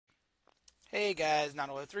Hey guys,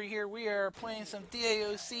 903 here. We are playing some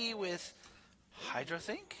DAOC with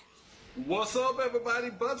hydroc, What's up, everybody?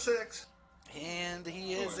 Butt sex. and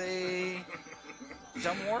he is a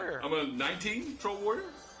dumb warrior. I'm a 19 troll warrior.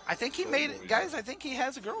 I think he made it, guys. I think he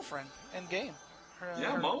has a girlfriend in game.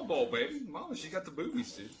 Yeah, mama ball, baby. Mama, she got the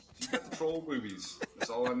boobies, dude. She got the troll boobies.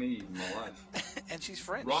 That's all I need in my life. And she's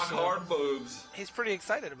French. Rock so hard boobs. He's pretty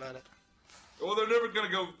excited about it. Well, they're never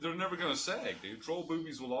gonna go. They're never gonna sag, dude. Troll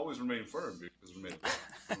boobies will always remain firm, dude, because they're made of rock.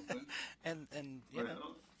 You know and you know,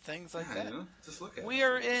 things like yeah, that. you know, just look at We it.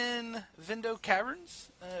 are in Vendo Caverns.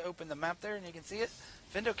 Open the map there and you can see it.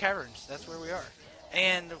 Vendo Caverns, that's where we are.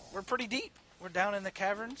 And we're pretty deep. We're down in the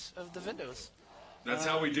caverns of the Vendos. That's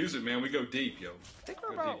how we do it, man. We go deep, yo. I think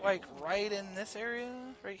we're about like right in this area,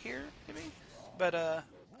 right here, maybe. But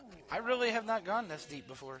I really have not gone this deep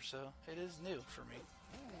before, so it is new for me.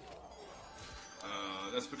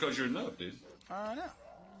 That's because you're a nub, dude. I know.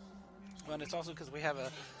 But it's also because we have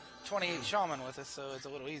a 28 shaman with us, so it's a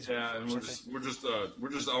little easier. Yeah, and we're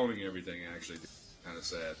just owning everything. Actually, kind of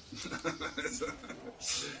sad.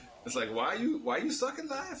 It's like why you suck at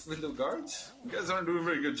life, window guards? You guys aren't doing a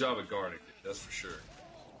very good job at guarding. That's for sure.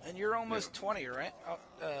 And you're almost 20, right?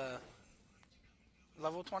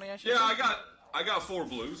 Level 20, I should Yeah, say? I got four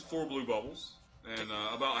blue bubbles, and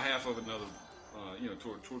about half of another,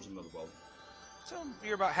 towards another bubble. So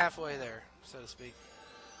you're about halfway there, so to speak.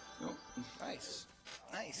 Nope. Nice.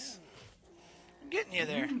 Nice. I'm getting you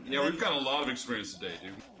there. Yeah, we've got a lot of experience today,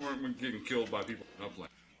 dude. We're getting killed by people in upland.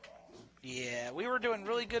 Yeah, we were doing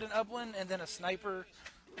really good in upland, and then a sniper,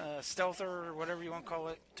 stealther, or whatever you want to call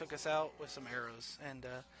it, took us out with some arrows. And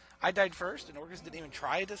I died first, and Orcus didn't even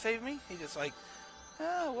try to save me. He just like,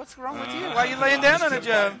 oh, what's wrong with you? Why are you laying down on a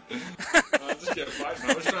job? I just kept fighting.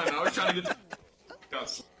 I was trying to get got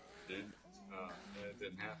slipped, dude. And it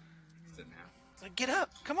didn't happen. Like, get up.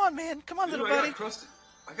 Come on, man. Come on, Dude, little buddy.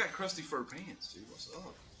 I got crusty fur pants, dude. What's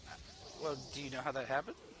up? Well, do you know how that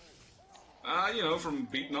happened? From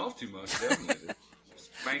beating off too much, definitely. Dude.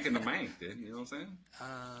 Spanking the mank, dude. You know what I'm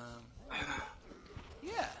saying?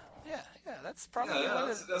 Yeah. That's probably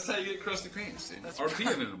that's how you get crusty pants, dude. That's Or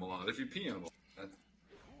peeing in them a lot, if you pee in them a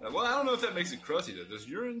lot. Well, I don't know if that makes it crusty, though. Does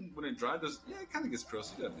urine, when it dries, it kind of gets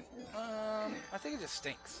crusty, doesn't it? Yeah. I think it just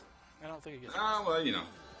stinks. I don't think it gets Well, you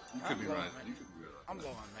could be blowing, right. man. You could be right. I'm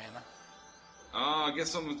blowing, man. Get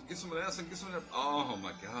some of that, and get some of that. Oh,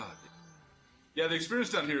 my God. Yeah, the experience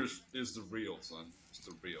down here is the real, son. It's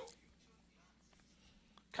the real.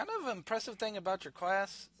 Kind of an impressive thing about your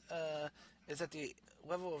class is at the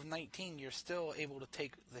level of 19, you're still able to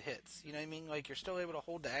take the hits. You know what I mean? Like, you're still able to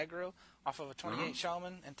hold the aggro off of a 28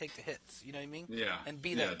 shaman and take the hits. You know what I mean? Yeah. And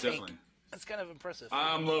be that tank. Definitely. That's kind of impressive.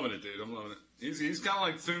 I'm loving it, dude. I'm loving it. He's kind of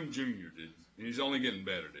like Thune Jr., dude. He's only getting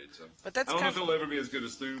better, dude. So But that's I don't know if he'll ever be as good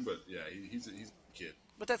as Thune, but yeah, he's a kid.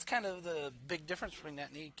 But that's kind of the big difference between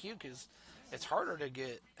that and EQ, because it's harder to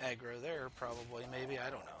get aggro there, probably. Maybe. I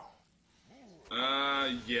don't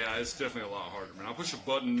know. Yeah, it's definitely a lot harder, man. I'll push a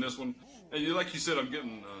button in this one, and like you said, I'm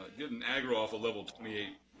getting aggro off a level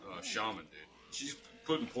 28 shaman, dude. She's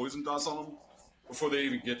putting poison dots on them before they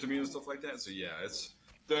even get to me and stuff like that. So yeah, it's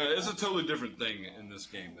a totally different thing in this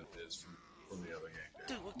game than it is from the other game.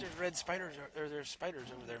 Dude, look, there's red spiders, or there's spiders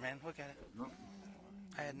over there, man. Look at it. No.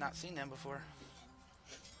 I had not seen them before.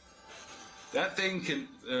 That thing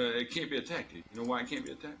it can't be attacked, dude. You know why it can't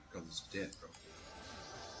be attacked? Because it's dead, bro.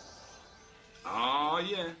 Oh,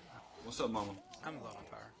 yeah. What's up, mama? I'm low on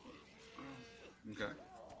power. Okay.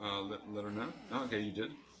 Let her know. Oh, okay, you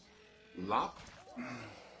did. Lop.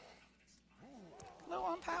 Low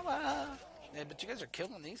on power. Yeah, but you guys are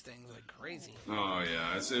killing these things like crazy. Oh,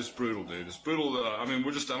 yeah. It's brutal, dude. It's brutal. I don't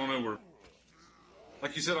know.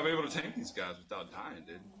 Like you said, I'm able to tank these guys without dying,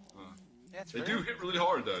 dude. Yeah, They do hit really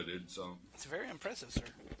hard, though, dude. So it's very impressive, sir.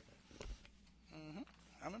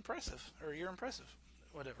 I'm impressive. Or you're impressive.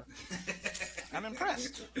 Whatever. I'm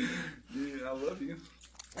impressed. Yeah, I love you.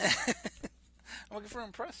 I'm looking for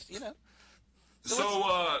impressed, you know. So,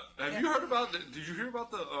 have you heard about did you hear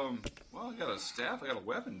about the, well, I got a staff, I got a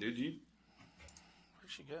weapon, dude. Where'd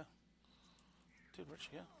she go? Dude, where'd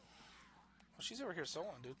she go? Well, she's over here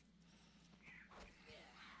soloing, dude.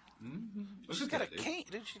 Mm-hmm. She's got a cane,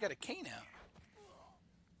 dude. She's got a cane out.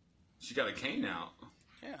 She got a cane out?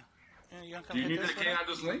 Yeah. You want to come Do you hit need this that cane I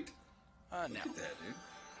just linked? No. Look at that, dude.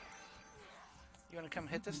 You want to come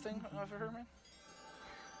hit this thing over her, man?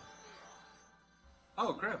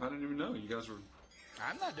 Oh, crap. I didn't even know you guys were...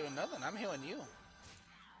 I'm not doing nothing. I'm healing you.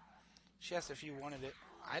 She asked if you wanted it.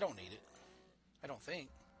 I don't need it. I don't think.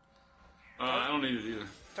 I don't need it either.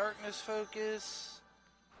 Darkness focus.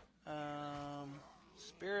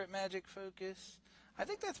 Spirit magic focus. I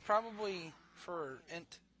think that's probably for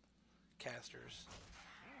int casters.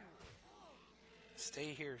 Stay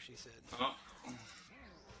here, she said.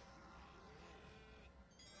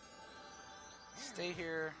 Stay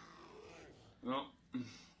here. No.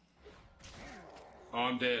 Oh,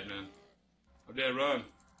 I'm dead, man. I'm dead. Run.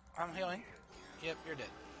 I'm healing. Yep, you're dead.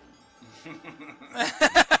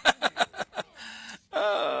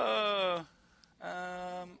 Oh.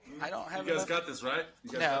 I don't have. You guys got this, right?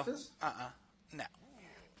 You guys got this? No.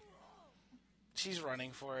 She's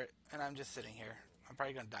running for it, and I'm just sitting here. I'm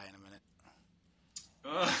probably gonna die in a minute.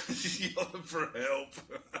 She's yelling for help.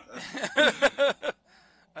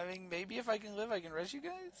 I mean, maybe if I can live, I can res you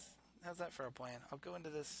guys. How's that for a plan? I'll go into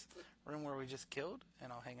this room where we just killed,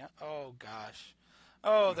 and I'll hang out. Oh, gosh.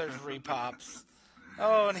 Oh, there's repops.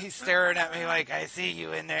 Oh, and he's staring at me like, I see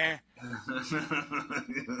you in there.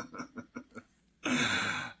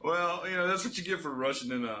 Well, you know, that's what you get for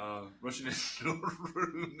rushing into a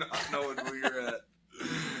room, not knowing where you're at.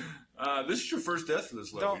 This is your first death for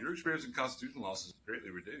this level. Your experience in constitution loss is greatly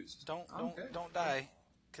reduced. Don't die,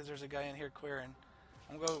 because there's a guy in here queering.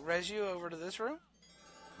 I'm going to go res you over to this room.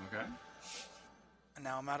 Okay. And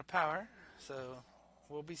now I'm out of power, so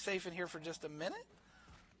we'll be safe in here for just a minute.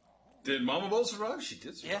 Did Mama Bolt survive? She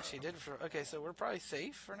did survive. Yeah, she did. Okay, so we're probably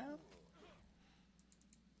safe for now.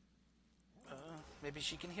 Maybe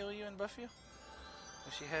she can heal you and buff you.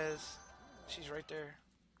 If she has, she's right there.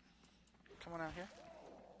 Come on out here.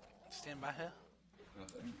 Stand by her.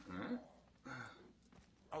 Nothing. Alright.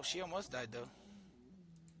 Oh, she almost died though.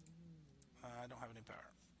 I don't have any power.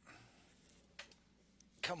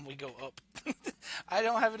 Come, we go up. I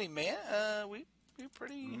don't have any mana. We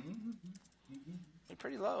pretty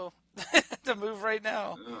low to move right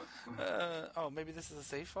now. Oh, maybe this is a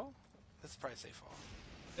safe fall. This is probably a safe fall.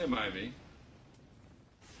 It might be.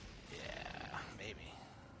 Yeah, maybe.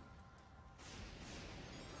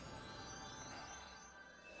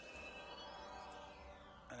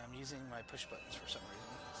 And I'm using my push buttons for some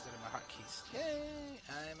reason instead of my hotkeys. Yay!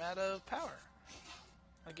 I'm out of power.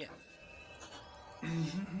 Again.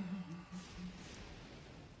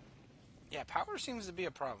 Yeah, power seems to be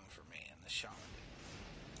a problem for me in the shaman.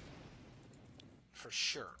 For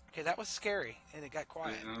sure. Okay, that was scary, and it got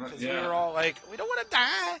quiet. Because we were all like, we don't want to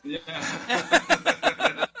die! Yeah.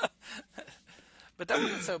 But that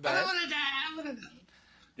wasn't so bad. I want to die!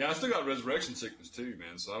 Yeah, I still got resurrection sickness too,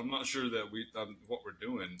 man, so I'm not sure that what we're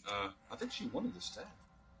doing. I think she wanted the staff.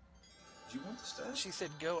 Did you want the staff? She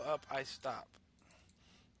said, go up, I stop.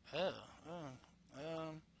 I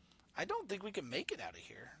don't think we can make it out of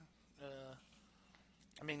here.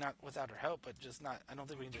 I mean, not without her help, but just not. I don't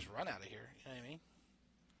think we can just run out of here. You know what I mean?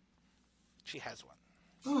 She has one.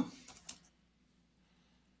 Oh.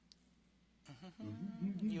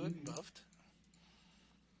 You look buffed.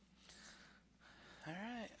 All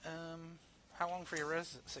right. How long for your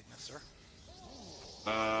res sickness, sir?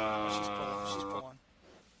 She's pulling.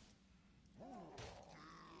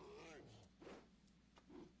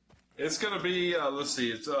 It's going to be, let's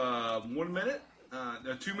see, it's 1 minute,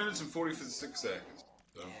 2 minutes and 46 seconds.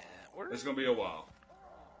 So yeah, it's going to be a while.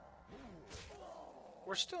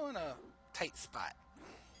 We're still in a tight spot.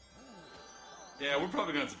 Yeah, we're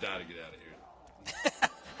probably going to have to die to get out of here.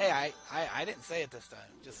 Hey, I didn't say it this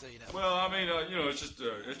time, just so you know. Well, I mean, you know, it's just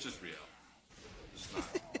reality. It's not,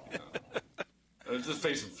 you know, just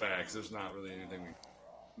facing facts. There's not really anything we...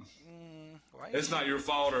 It's not your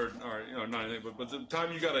fault or you know, not anything, but the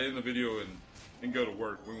time you got to end the video and go to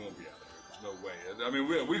work, we won't be out of here. There's no way. I mean,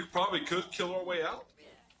 we probably could kill our way out,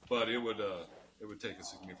 but it would take a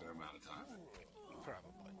significant amount of time.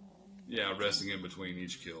 Probably. Yeah, resting in between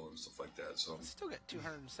each kill and stuff like that. So still got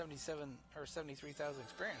 277 or 73,000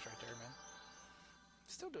 experience right there, man.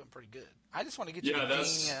 Still doing pretty good. I just want to get you to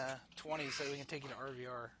being 20 so we can take you to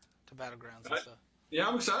RVR to Battlegrounds and stuff. Yeah,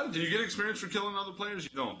 I'm excited. Do you get experience for killing other players?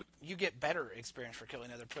 You don't. You get better experience for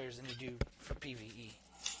killing other players than you do for PvE.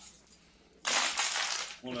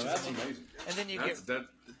 Well, no, that's amazing. And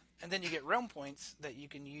then you get realm points that you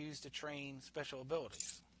can use to train special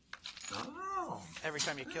abilities. Oh. Every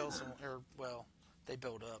time you kill someone, or well, they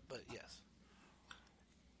build up, but yes.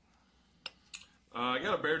 I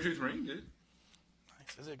got a bear-tooth ring, dude.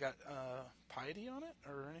 Nice. Has it got piety on it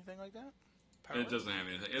or anything like that? Power? It doesn't have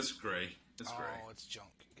anything. It's gray. It's gray. Oh, it's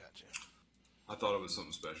junk. Gotcha. I thought it was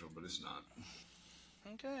something special, but it's not.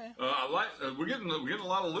 Okay. I like. We're getting a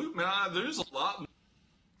lot of loot, man. There's a lot more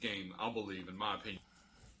game, I believe, in my opinion,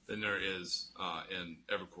 than there is in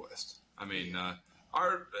EverQuest. I mean,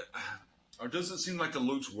 or does it seem like the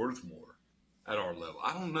loot's worth more at our level?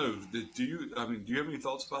 I don't know. Do you? I mean, do you have any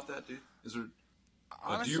thoughts about that, dude? Is there?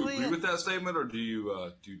 Honestly, do you agree with that statement, or do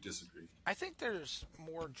you disagree? I think there's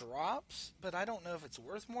more drops, but I don't know if it's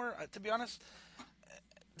worth more. To be honest,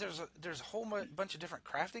 there's a whole bunch of different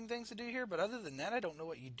crafting things to do here, but other than that, I don't know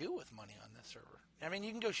what you do with money on this server. I mean,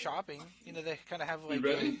 you can go shopping. You know, they kind of have like You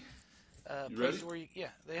ready? a You place ready?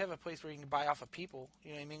 where they have a place where you can buy off of people.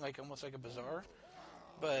 You know what I mean? Like almost like a bazaar.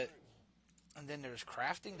 And then there's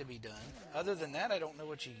crafting to be done. Other than that, I don't know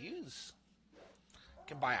what you use. You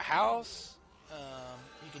can buy a house.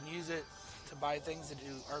 You can use it to buy things to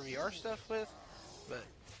do RVR stuff with, but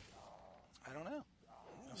I don't know.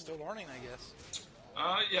 I'm still learning, I guess.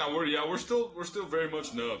 We're still very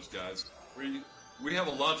much nubs, guys. We have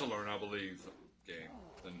a lot to learn, I believe, game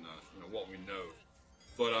than what we know.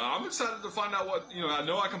 But I'm excited to find out what I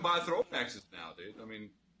know I can buy throwing axes now, dude. I mean,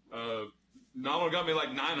 Nono got me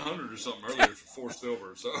like 900 or something earlier for 4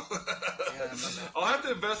 silver, so I'll have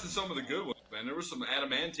to invest in some of the good ones, man. There was some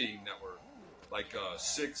adamantine that were like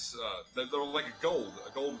 6, they were like a gold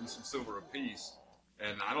and some silver apiece.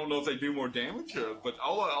 And I don't know if they do more damage, but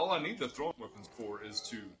all I need the throwing weapons for is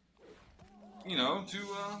to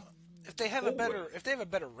if they have a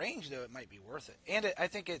better range, though, it might be worth it. And I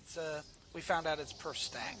think it's we found out it's per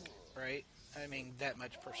stack, right? I mean, that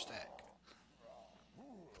much per stack.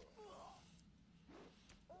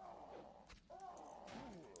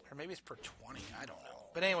 Or maybe it's per 20. I don't know.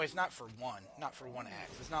 But anyways, not for one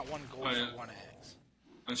axe. It's not 1 gold for 1 axe.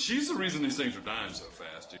 And she's the reason these things are dying so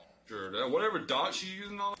fast, dude. Sure, whatever dot she's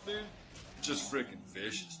using on it, dude, it's just freaking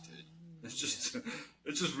vicious, dude. It's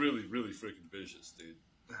just really, really freaking vicious, dude.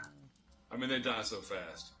 I mean, they die so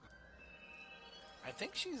fast. I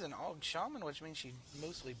think she's an Og Shaman, which means she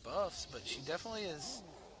mostly buffs, but she definitely is,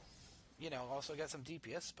 also got some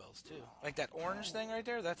DPS spells, too. Like that orange thing right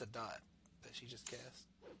there, that's a dot that she just cast.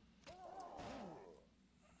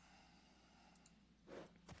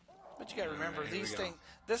 But you gotta remember,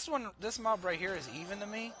 this mob right here is even to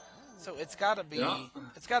me, so it's gotta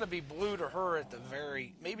be blue to her at the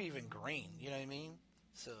very, maybe even green, you know what I mean?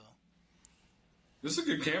 So. This is a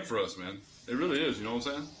good camp for us, man. It really is, you know what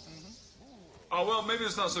I'm saying? Mm-hmm. Oh, well, maybe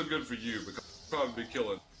it's not so good for you, because you'll probably be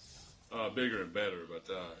killing bigger and better, but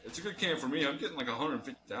it's a good camp for me. I'm getting like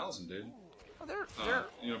 150,000, dude. Well, they're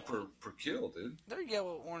per kill, dude. They're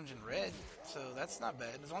yellow, orange, and red, so that's not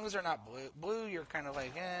bad. As long as they're not blue. Blue, you're kind of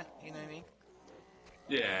like, you know what I mean?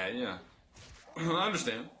 Yeah. I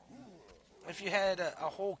understand. If you had a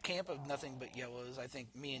whole camp of nothing but yellows, I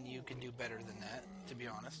think me and you could do better than that, to be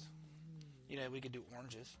honest. We could do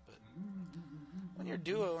oranges, but when you're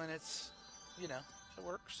duo and it's, it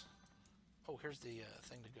works. Oh, here's the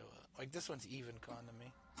thing to go up. Like, this one's even con to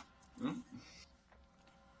me. Hmm?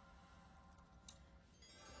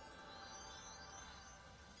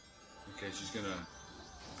 Okay, she's gonna.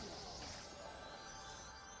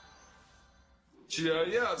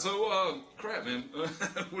 Crap, man.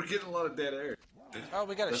 We're getting a lot of dead air. Oh,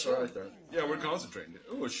 we got a That's shield. Right there. Yeah, we're concentrating.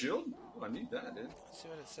 Oh, a shield? Oh, I need that, dude. Let's see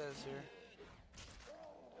what it says here.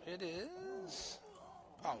 It is.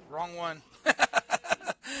 Oh, wrong one.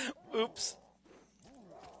 Oops.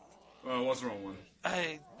 What's the wrong one?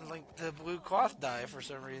 I linked the blue cloth dye for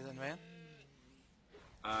some reason, man.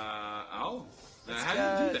 Now, how do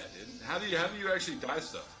you do that, dude? How do you actually dye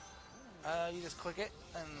stuff? You just click it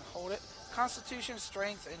and hold it. Constitution,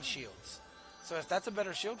 strength, and shields. So if that's a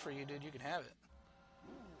better shield for you, dude, you can have it.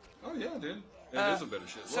 Oh yeah, dude. It is a better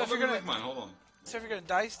shield. So if you're gonna make mine, hold on. So if you're gonna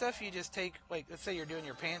dye stuff, you just take, like, let's say you're doing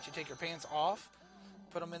your pants. You take your pants off,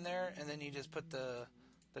 put them in there, and then you just put the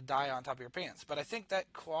dye on top of your pants. But I think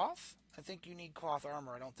that cloth. I think you need cloth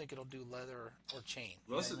armor. I don't think it'll do leather or chain.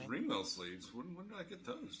 Rusted ringmail sleeves. When did I get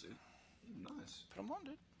those, dude? Nice. Put them on,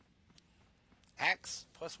 dude. Axe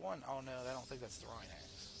 +1. Oh no, I don't think that's throwing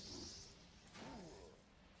axe.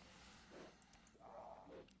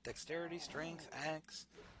 Dexterity, strength, axe.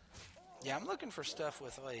 Yeah, I'm looking for stuff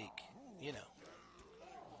with, like,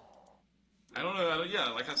 I don't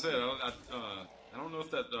know. Like I said, I don't know if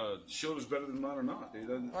that shield is better than mine or not,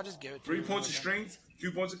 dude. I'll just give it to 3 you. points of strength,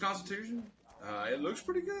 2 points of constitution. It looks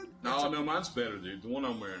pretty good. No, mine's better, dude. The one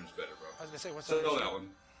I'm wearing is better, bro. I was gonna say, what's that? Sell that one.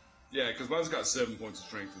 Yeah, because mine's got 7 points of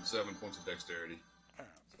strength and 7 points of dexterity.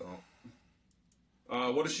 So,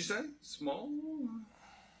 what did she say? Small?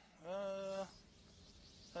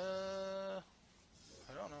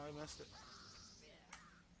 I don't know. I missed it.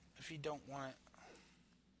 If you don't want it.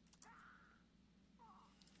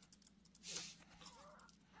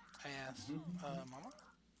 I asked, Mama?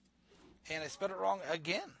 And I spelled it wrong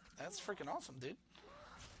again. That's freaking awesome, dude.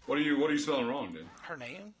 What are you spelling wrong, dude? Her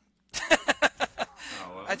name.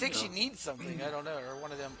 Well, I think she needs something. I don't know. Or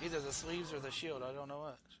one of them. Either the sleeves or the shield. I don't know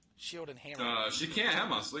what. Shield and hammer. She can't have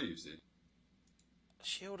my sleeves, dude.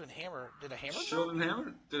 Shield and hammer. Did a hammer drop? Shield and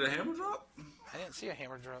hammer? Did a hammer drop? I didn't see a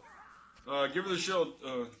hammer drop. Give her the shield.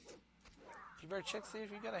 You better check see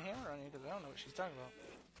if you got a hammer on you, because I don't know what she's talking about.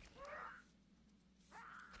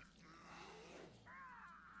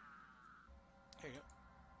 Here you go.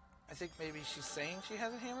 I think maybe she's saying she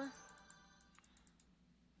has a hammer.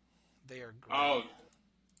 They are gray. Oh,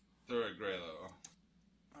 they're at gray though.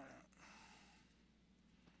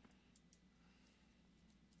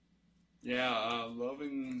 Yeah,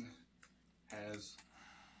 Loving has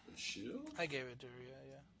the shield? I gave it to her,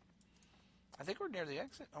 yeah. I think we're near the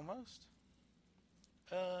exit, almost.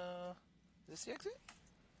 Is this the exit?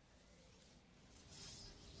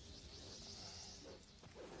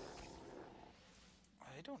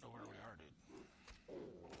 I don't know where we are, dude.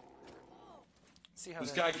 See how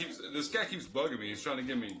this guy keeps bugging me. He's trying to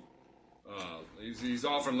give me he's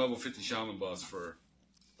offering level 50 shaman buffs for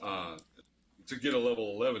to get a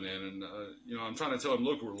level 11 in, and you know, I'm trying to tell him,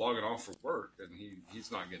 look, we're logging off for work, and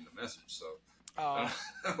he's not getting the message. So,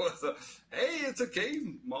 hey, it's okay,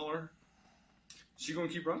 Mauler. She gonna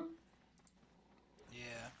keep running?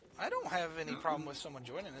 Yeah, I don't have any problem with someone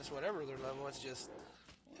joining us, whatever their level. It's just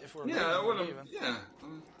if we're leaving, yeah,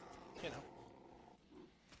 you know.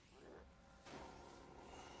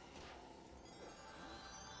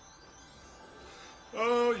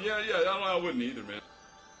 Oh yeah. I wouldn't either, man.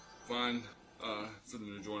 Fine. For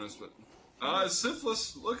them to join us, but it's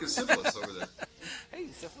Syphilis. Look, it's Syphilis over there. Hey,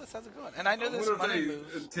 Syphilis, how's it going? And I know this money money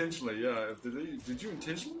moves. Intentionally, yeah. Did you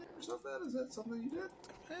intentionally name yourself that? Is that something you did?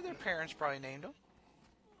 Their parents probably named them.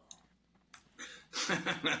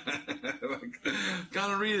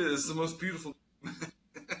 Gonorrhea is the most beautiful.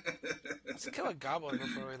 Let's kill a goblin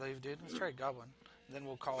before we leave, dude. Let's try a goblin. Then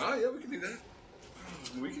we'll call it. Oh, yeah, we can do that.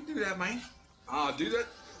 We can do that, man. Do that.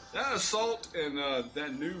 That assault and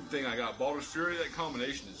that new thing I got, Baldur's Fury, that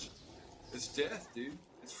combination it's death, dude.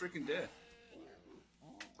 It's freaking death.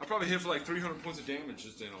 I probably hit for like 300 points of damage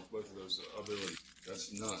just then off both of those abilities.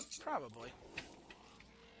 That's nuts. Probably.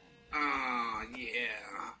 Yeah.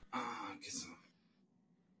 Get some.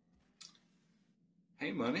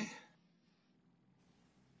 Hey, Money.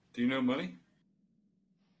 Do you know Money?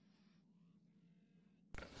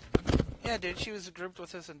 Yeah, dude, she was grouped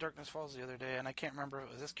with us in Darkness Falls the other day, and I can't remember if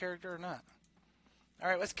it was this character or not.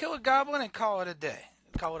 Alright, let's kill a goblin and call it a day.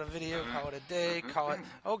 Call it a video, call it a day, call it...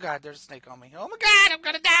 Oh, God, there's a snake on me. Oh, my God, I'm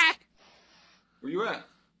gonna die! Where you at?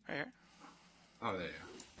 Right here. Oh, there you are.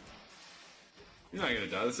 You're not gonna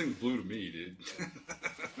die. This thing's blue to me, dude.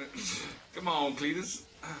 Come on, Cletus.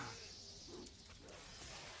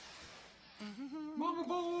 Mama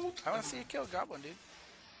Bolt! I want to see you kill a goblin, dude.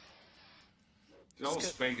 I'll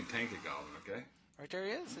spank and tank a goblin, okay? Right there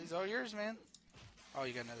he is. He's all yours, man. Oh,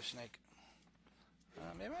 you got another snake.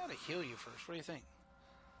 Maybe I ought to heal you first. What do you think?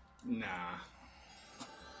 Nah.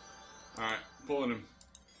 Alright, pulling him.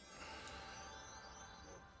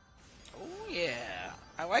 Oh, yeah.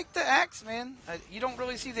 I like the axe, man. You don't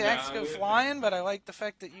really see the axe go flying, but I like the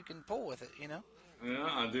fact that you can pull with it, you know? Yeah,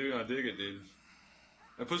 I do. I dig it, dude.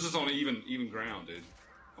 It puts us on even ground, dude.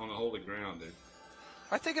 On a holy ground, dude.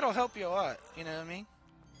 I think it'll help you a lot, you know what I mean?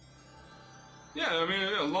 Yeah, I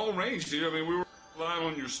mean, long range, dude. I mean, we were relying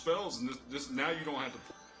on your spells, and this now you don't have to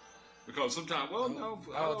pull. Because sometimes, well, no,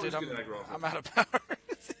 I always get aggro off. I'm out of power.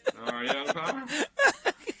 Are you out of power?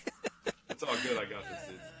 It's all good, I got this,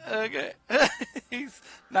 dude. Okay. He's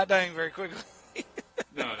not dying very quickly.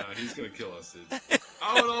 No, he's gonna kill us, dude.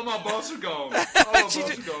 Oh, and all my buffs are gone. All my buffs are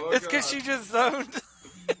gone. Oh, it's because she just zoned.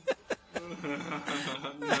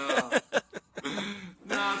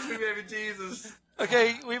 No, sweet baby Jesus.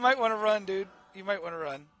 Okay, we might want to run, dude. You might want to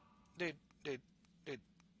run. Dude.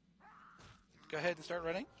 Go ahead and start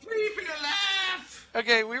running. Sleeping alive!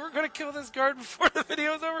 Okay, we were going to kill this guard before the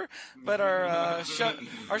video's over, but our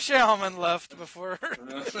shaman left before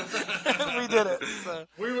we did it. So.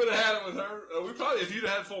 We would have had it with her. We probably, if you'd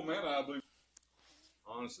had full mana, I believe.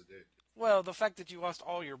 Honestly, dude. Well, the fact that you lost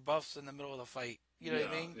all your buffs in the middle of the fight, you know what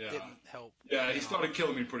I mean? Yeah. Didn't help. Yeah, he started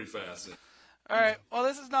killing me pretty fast. Alright, well,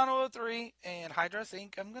 this is 903 and Hydroc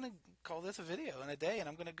Inc. I'm going to call this a video in a day, and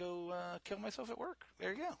I'm going to go kill myself at work.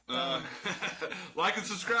 There you go. Like and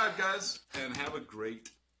subscribe, guys, and have a great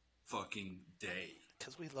fucking day.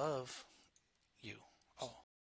 Because we love you.